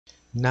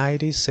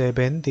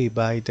97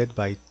 divided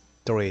by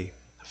 3.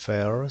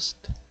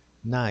 First,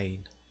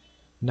 9.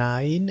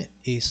 9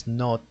 is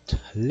not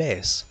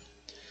less.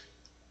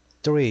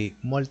 3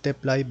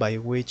 multiplied by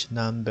which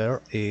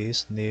number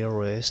is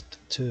nearest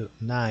to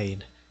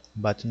 9,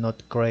 but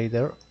not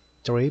greater.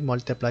 3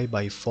 multiplied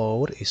by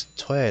 4 is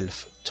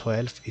 12.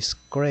 12 is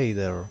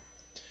greater.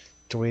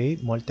 3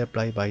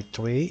 multiplied by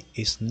 3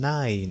 is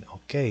 9.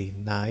 Okay,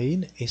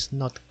 9 is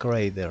not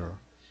greater.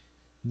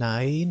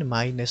 9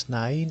 minus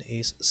 9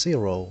 is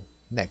 0.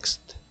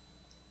 Next,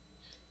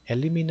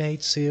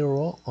 eliminate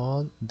 0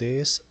 on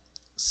this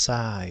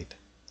side.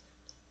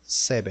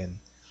 7.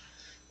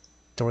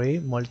 3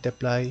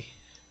 multiplied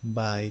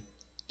by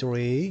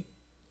 3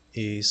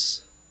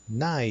 is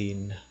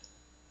 9.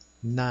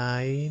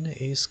 9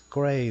 is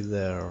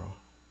greater.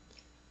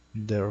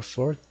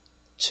 Therefore,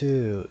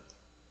 2.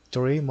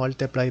 3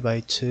 multiplied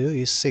by 2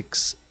 is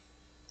 6.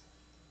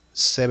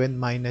 7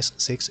 minus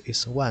 6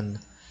 is 1.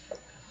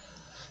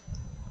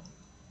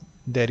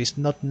 There is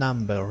not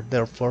number,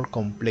 therefore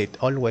complete.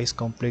 Always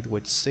complete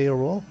with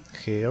 0.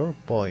 Here,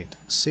 point.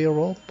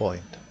 0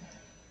 point.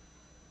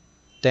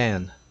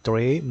 10.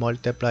 3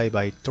 multiplied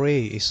by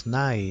 3 is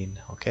 9.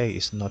 Okay,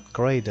 it's not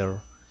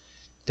greater.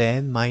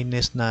 10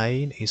 minus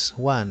 9 is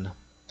 1.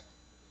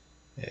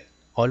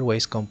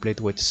 Always complete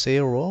with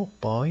 0.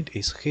 Point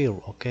is here.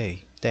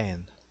 Okay,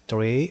 10.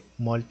 3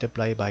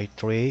 multiplied by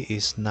 3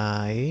 is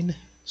 9.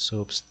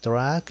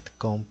 Subtract,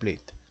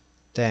 complete.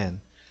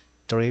 10.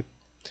 3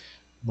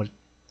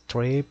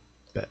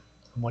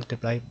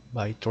 multiplied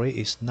by 3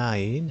 is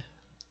 9.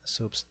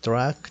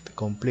 Subtract,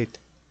 complete.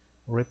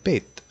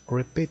 Repeat,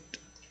 repeat,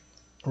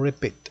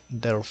 repeat.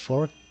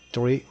 Therefore,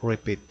 3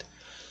 repeat.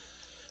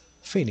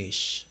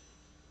 Finish.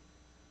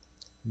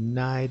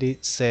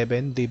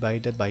 97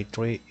 divided by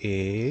 3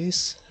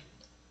 is,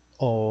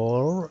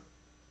 or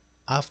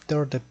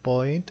after the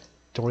point,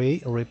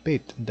 3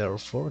 repeat.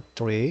 Therefore,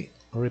 3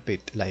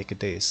 repeat like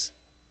this.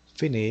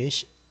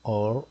 Finish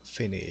or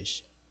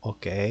finish.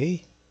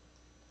 Okay.